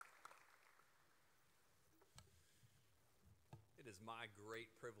is my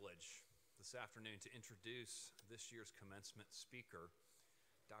great privilege this afternoon to introduce this year's commencement speaker,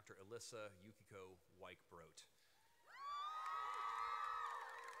 Dr. Alyssa Yukiko Weichbrot.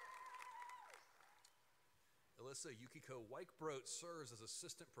 Alyssa Yukiko Weichbrot serves as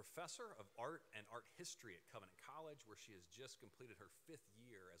Assistant Professor of Art and Art History at Covenant College, where she has just completed her 5th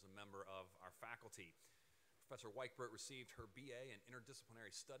year as a member of our faculty. Professor Weichbrot received her BA in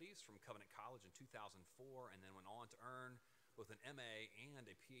Interdisciplinary Studies from Covenant College in 2004 and then went on to earn both an MA and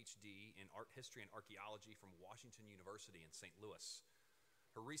a PhD in Art History and Archaeology from Washington University in St. Louis.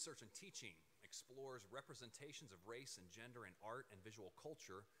 Her research and teaching explores representations of race and gender in art and visual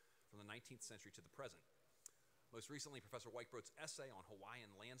culture from the 19th century to the present. Most recently, Professor Weichbrot's essay on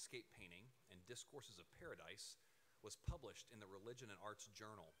Hawaiian landscape painting and Discourses of Paradise was published in the Religion and Arts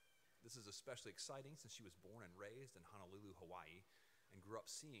Journal. This is especially exciting since she was born and raised in Honolulu, Hawaii, and grew up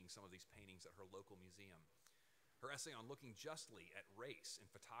seeing some of these paintings at her local museum. Her essay on looking justly at race in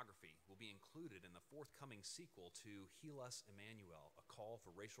photography will be included in the forthcoming sequel to Heal Us, Emmanuel, a call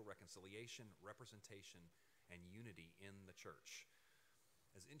for racial reconciliation, representation, and unity in the church.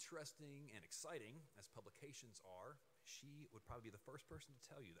 As interesting and exciting as publications are, she would probably be the first person to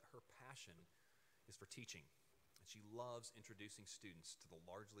tell you that her passion is for teaching, and she loves introducing students to the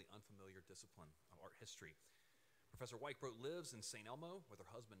largely unfamiliar discipline of art history. Professor Weichbrot lives in St. Elmo with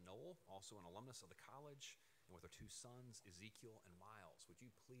her husband Noel, also an alumnus of the college, and with her 2 sons, Ezekiel and Miles. Would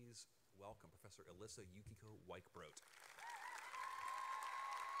you please welcome Professor Alyssa Yukiko Weichbrot.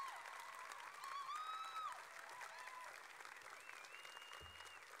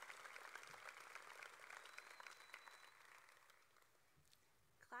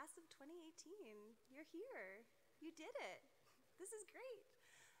 Class of 2018, you're here. You did it. This is great.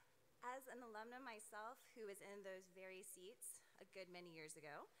 As an alumna myself who was in those very seats a good many years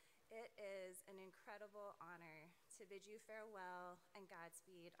ago, it is an incredible honor to bid you farewell and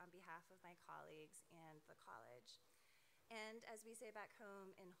Godspeed on behalf of my colleagues and the college. And as we say back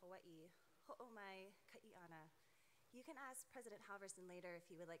home in Hawaii, ho'omai ka'iana. You can ask President Halverson later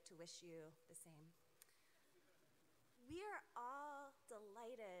if he would like to wish you the same. We are all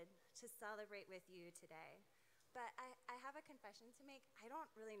delighted to celebrate with you today, but I have a confession to make. I don't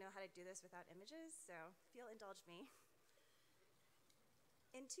really know how to do this without images, so if you'll indulge me.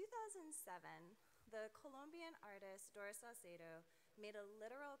 In 2007, the Colombian artist Doris Salcedo made a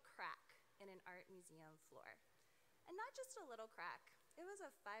literal crack in an art museum floor. And not just a little crack, it was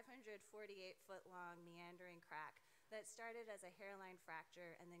a 548-foot-long meandering crack that started as a hairline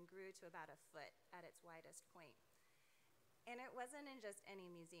fracture and then grew to about a foot at its widest point. And it wasn't in just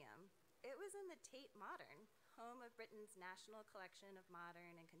any museum. It was in the Tate Modern, home of Britain's national collection of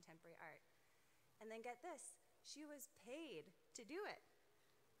modern and contemporary art. And then get this, she was paid to do it.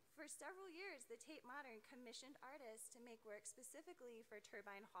 For several years, the Tate Modern commissioned artists to make work specifically for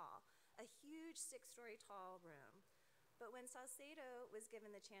Turbine Hall, a huge 6-story tall room. But when Salcedo was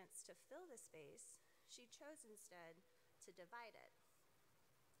given the chance to fill the space, she chose instead to divide it.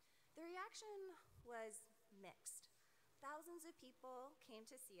 The reaction was mixed. Thousands of people came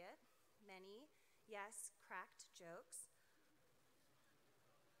to see it, many, yes, cracked jokes.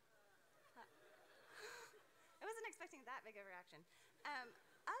 I wasn't expecting that big of a reaction.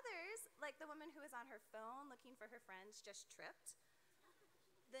 Others, like the woman who was on her phone looking for her friends, just tripped.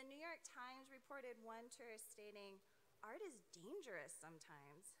 The New York Times reported one tourist stating, "Art is dangerous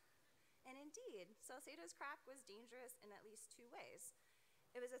sometimes." And indeed, Salcedo's crack was dangerous in at least 2 ways.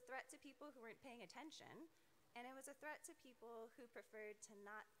 It was a threat to people who weren't paying attention, and it was a threat to people who preferred to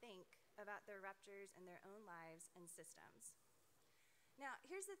not think about their ruptures in their own lives and systems. Now,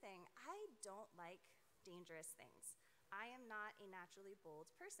 here's the thing. I don't like dangerous things. I am not a naturally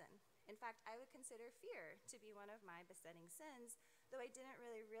bold person. In fact, I would consider fear to be one of my besetting sins, though I didn't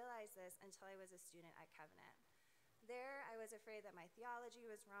really realize this until I was a student at Covenant. There, I was afraid that my theology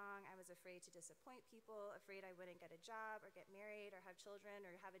was wrong. I was afraid to disappoint people, afraid I wouldn't get a job or get married or have children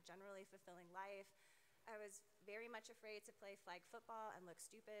or have a generally fulfilling life. I was very much afraid to play flag football and look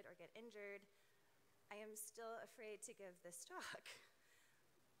stupid or get injured. I am still afraid to give this talk.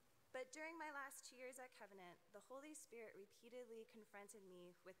 But during my last 2 years at Covenant, the Holy Spirit repeatedly confronted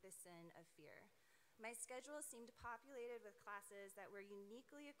me with the sin of fear. My schedule seemed populated with classes that were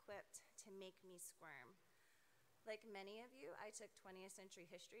uniquely equipped to make me squirm. Like many of you, I took 20th century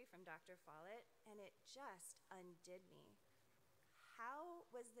history from Dr. Follett, and it just undid me. How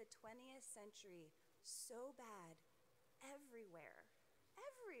was the 20th century so bad everywhere?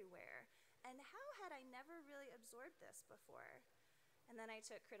 And how had I never really absorbed this before? And then I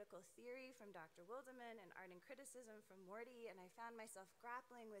took critical theory from Dr. Wilderman and art and criticism from Morty, and I found myself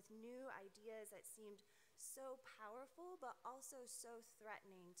grappling with new ideas that seemed so powerful, but also so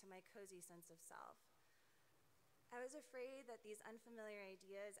threatening to my cozy sense of self. I was afraid that these unfamiliar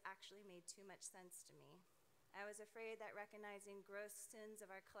ideas actually made too much sense to me. I was afraid that recognizing gross sins of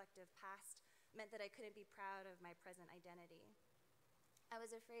our collective past meant that I couldn't be proud of my present identity. I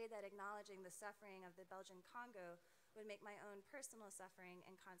was afraid that acknowledging the suffering of the Belgian Congo would make my own personal suffering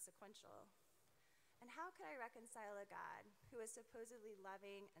inconsequential. And how could I reconcile a God who is supposedly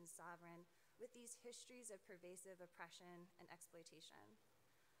loving and sovereign with these histories of pervasive oppression and exploitation?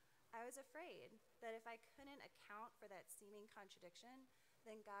 I was afraid that if I couldn't account for that seeming contradiction,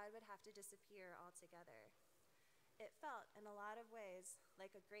 then God would have to disappear altogether. It felt, in a lot of ways,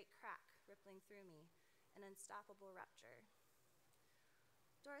 like a great crack rippling through me, an unstoppable rupture.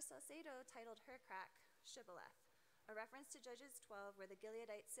 Doris Salcedo titled her crack Shibboleth, a reference to Judges 12, where the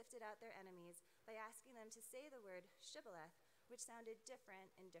Gileadites sifted out their enemies by asking them to say the word Shibboleth, which sounded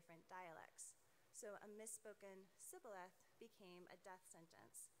different in different dialects. So a misspoken Sibboleth became a death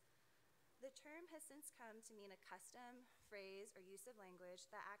sentence. The term has since come to mean a custom, phrase, or use of language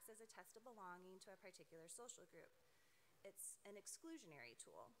that acts as a test of belonging to a particular social group. It's an exclusionary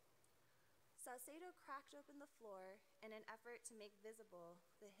tool. Salcedo cracked open the floor in an effort to make visible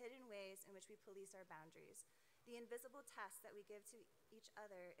the hidden ways in which we police our boundaries, the invisible tests that we give to each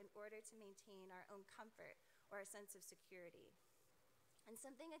other in order to maintain our own comfort or a sense of security. And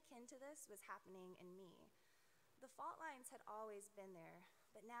something akin to this was happening in me. The fault lines had always been there,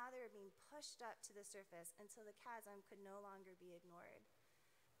 but now they were being pushed up to the surface until the chasm could no longer be ignored.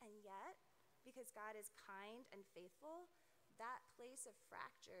 And yet, because God is kind and faithful, that place of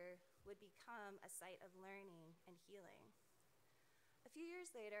fracture would become a site of learning and healing. A few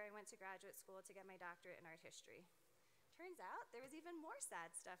years later, I went to graduate school to get my doctorate in art history. Turns out there was even more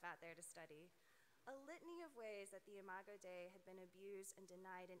sad stuff out there to study. A litany of ways that the Imago Dei had been abused and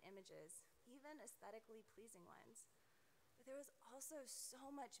denied in images, even aesthetically pleasing ones. But there was also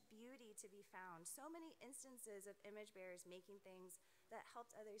so much beauty to be found, so many instances of image bearers making things that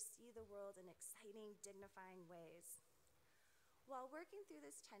helped others see the world in exciting, dignifying ways. While working through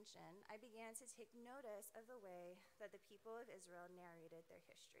this tension, I began to take notice of the way that the people of Israel narrated their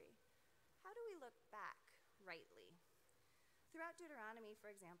history. How do we look back rightly? Throughout Deuteronomy, for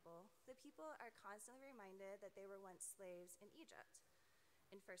example, the people are constantly reminded that they were once slaves in Egypt.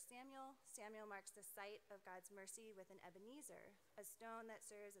 In 1 Samuel, Samuel marks the site of God's mercy with an Ebenezer, a stone that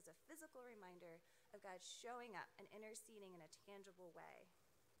serves as a physical reminder of God showing up and interceding in a tangible way.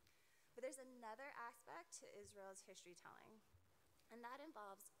 But there's another aspect to Israel's history telling, and that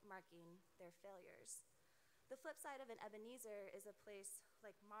involves marking their failures. The flip side of an Ebenezer is a place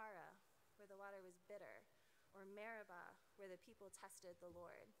like Marah, where the water was bitter, or Meribah, where the people tested the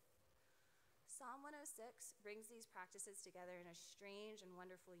Lord. Psalm 106 brings these practices together in a strange and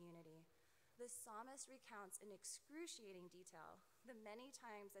wonderful unity. The psalmist recounts in excruciating detail the many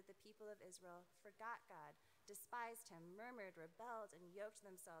times that the people of Israel forgot God, despised him, murmured, rebelled, and yoked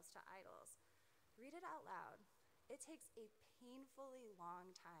themselves to idols. Read it out loud. It takes a painfully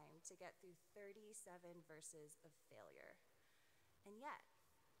long time to get through 37 verses of failure. And yet,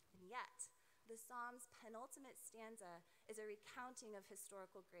 the Psalm's penultimate stanza is a recounting of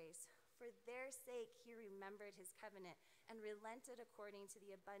historical grace. For their sake, he remembered his covenant and relented according to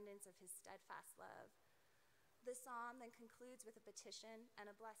the abundance of his steadfast love. The psalm then concludes with a petition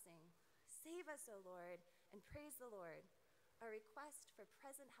and a blessing. Save us, O Lord, and praise the Lord. A request for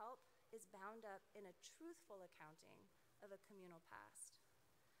present help is bound up in a truthful accounting of a communal past.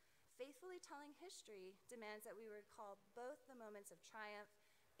 Faithfully telling history demands that we recall both the moments of triumph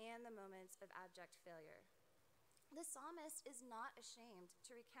and the moments of abject failure. The psalmist is not ashamed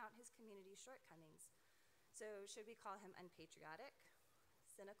to recount his community's shortcomings. So should we call him unpatriotic,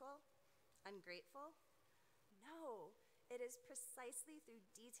 cynical, ungrateful? No, it is precisely through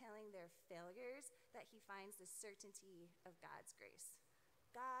detailing their failures that he finds the certainty of God's grace.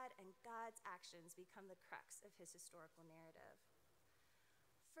 God and God's actions become the crux of his historical narrative.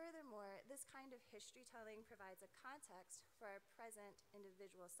 Furthermore, this kind of history telling provides a context for our present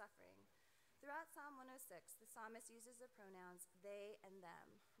individual suffering. Throughout Psalm 106, the psalmist uses the pronouns they and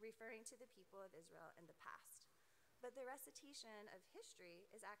them, referring to the people of Israel in the past. But the recitation of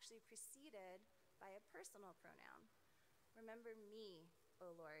history is actually preceded by a personal pronoun. Remember me,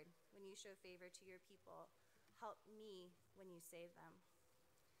 O Lord, when you show favor to your people. Help me when you save them.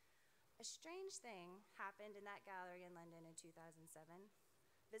 A strange thing happened in that gallery in London in 2007.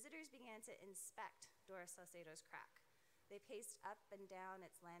 Visitors began to inspect Doris Salcedo's crack. They paced up and down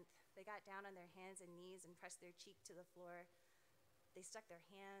its length. They got down on their hands and knees and pressed their cheek to the floor. They stuck their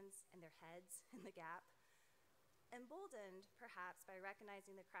hands and their heads in the gap. Emboldened, perhaps, by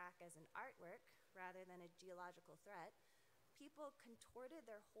recognizing the crack as an artwork rather than a geological threat, people contorted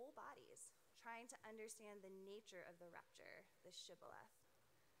their whole bodies, trying to understand the nature of the rupture, the shibboleth.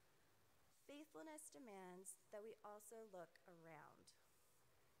 Faithfulness demands that we also look around.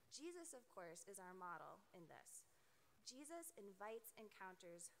 Jesus, of course, is our model in this. Jesus invites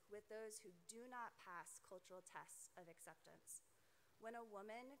encounters with those who do not pass cultural tests of acceptance. When a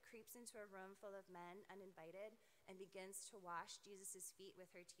woman creeps into a room full of men uninvited and begins to wash Jesus' feet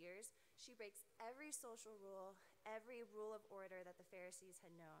with her tears, she breaks every social rule, every rule of order that the Pharisees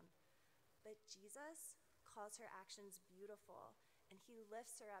had known. But Jesus calls her actions beautiful, and he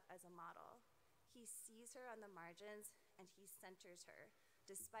lifts her up as a model. He sees her on the margins, and he centers her,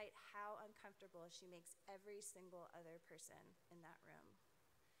 despite how uncomfortable she makes every single other person in that room.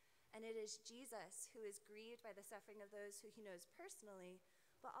 And it is Jesus who is grieved by the suffering of those who he knows personally,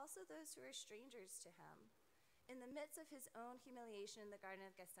 but also those who are strangers to him. In the midst of his own humiliation in the Garden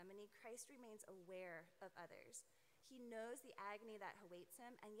of Gethsemane, Christ remains aware of others. He knows the agony that awaits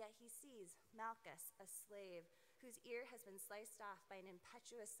him, and yet he sees Malchus, a slave, whose ear has been sliced off by an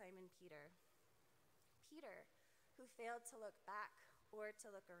impetuous Simon Peter. Peter, who failed to look back or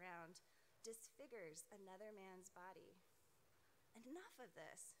to look around, disfigures another man's body. Enough of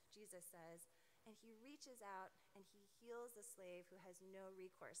this, Jesus says, and he reaches out and he heals the slave who has no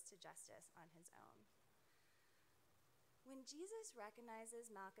recourse to justice on his own. When Jesus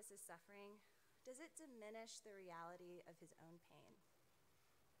recognizes Malchus's suffering, does it diminish the reality of his own pain?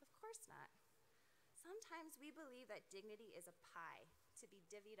 Of course not. Sometimes we believe that dignity is a pie to be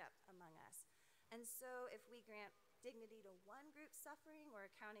divvied up among us. And so if we grant dignity to one group's suffering or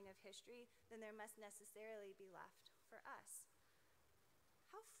accounting of history, then there must necessarily be left for us.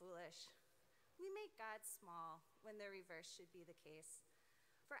 How foolish. We make God small when the reverse should be the case.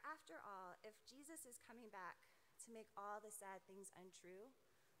 For after all, if Jesus is coming back to make all the sad things untrue,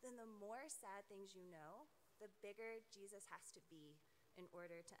 then the more sad things you know, the bigger Jesus has to be in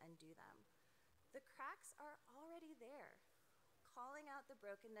order to undo them. The cracks are already there. Calling out the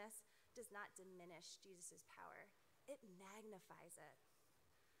brokenness does not diminish Jesus' power. It magnifies it.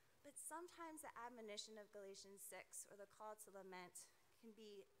 But sometimes the admonition of Galatians 6 or the call to lament can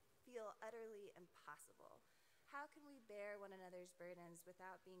feel utterly impossible. How can we bear one another's burdens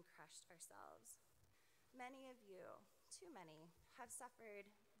without being crushed ourselves? Many of you, too many, have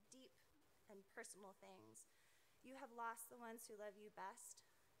suffered deep and personal things. You have lost the ones who love you best.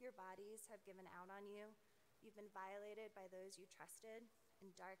 Your bodies have given out on you. You've been violated by those you trusted,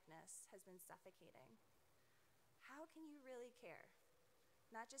 and darkness has been suffocating. How can you really care?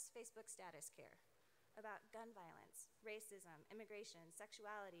 Not just Facebook status care, about gun violence, racism, immigration,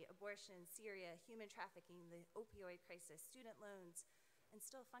 sexuality, abortion, Syria, human trafficking, the opioid crisis, student loans, and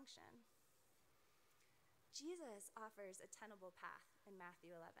still function. Jesus offers a tenable path in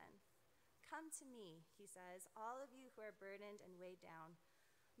Matthew 11. Come to me, he says, all of you who are burdened and weighed down.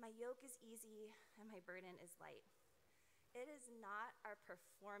 My yoke is easy and my burden is light. It is not our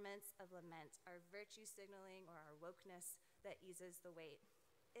performance of lament, our virtue signaling, or our wokeness that eases the weight.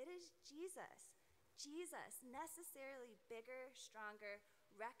 It is Jesus. Jesus, necessarily bigger, stronger,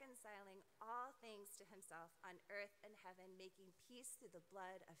 reconciling all things to himself on earth and heaven, making peace through the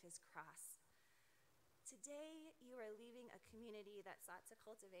blood of his cross. Today, you are leaving a community that sought to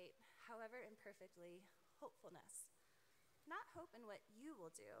cultivate, however imperfectly, hopefulness. Not hope in what you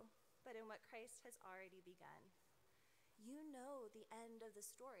will do, but in what Christ has already begun. You know the end of the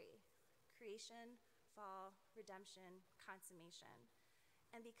story: creation, fall, redemption, consummation.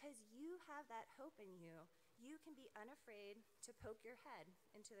 And because you have that hope in you, you can be unafraid to poke your head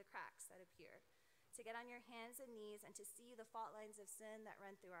into the cracks that appear, to get on your hands and knees and to see the fault lines of sin that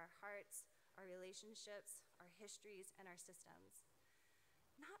run through our hearts, our relationships, our histories, and our systems.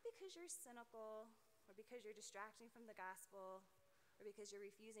 Not because you're cynical, or because you're distracting from the gospel, or because you're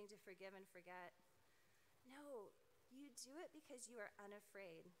refusing to forgive and forget. No, you do it because you are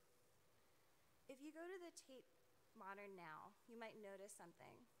unafraid. If you go to the Tate Modern now, you might notice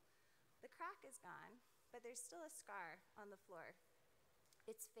something. The crack is gone, but there's still a scar on the floor.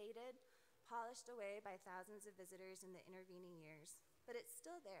 It's faded, polished away by thousands of visitors in the intervening years, but it's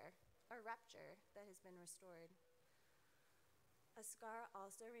still there, a rupture that has been restored. A scar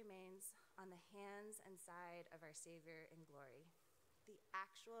also remains on the hands and side of our Savior in glory. The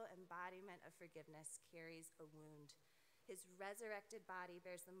actual embodiment of forgiveness carries a wound. His resurrected body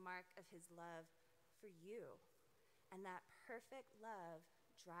bears the mark of his love for you, and that perfect love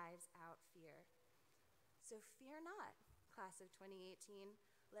drives out fear. So fear not, class of 2018.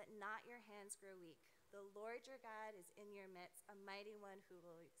 Let not your hands grow weak. The Lord your God is in your midst, a mighty one who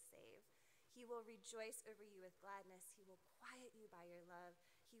will save. He will rejoice over you with gladness. He will quiet you by your love.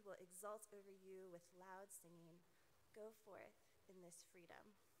 He will exult over you with loud singing. Go forth in this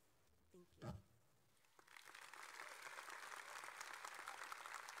freedom.